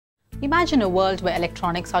Imagine a world where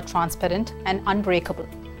electronics are transparent and unbreakable.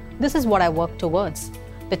 This is what I work towards.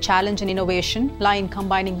 The challenge and innovation lie in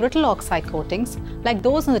combining brittle oxide coatings, like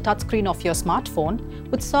those on the touchscreen of your smartphone,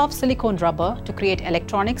 with soft silicone rubber to create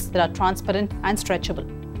electronics that are transparent and stretchable.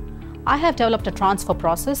 I have developed a transfer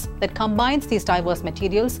process that combines these diverse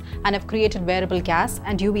materials and have created wearable gas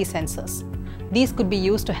and UV sensors. These could be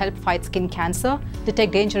used to help fight skin cancer,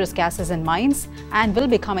 detect dangerous gases in mines, and will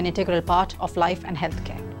become an integral part of life and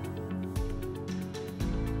healthcare.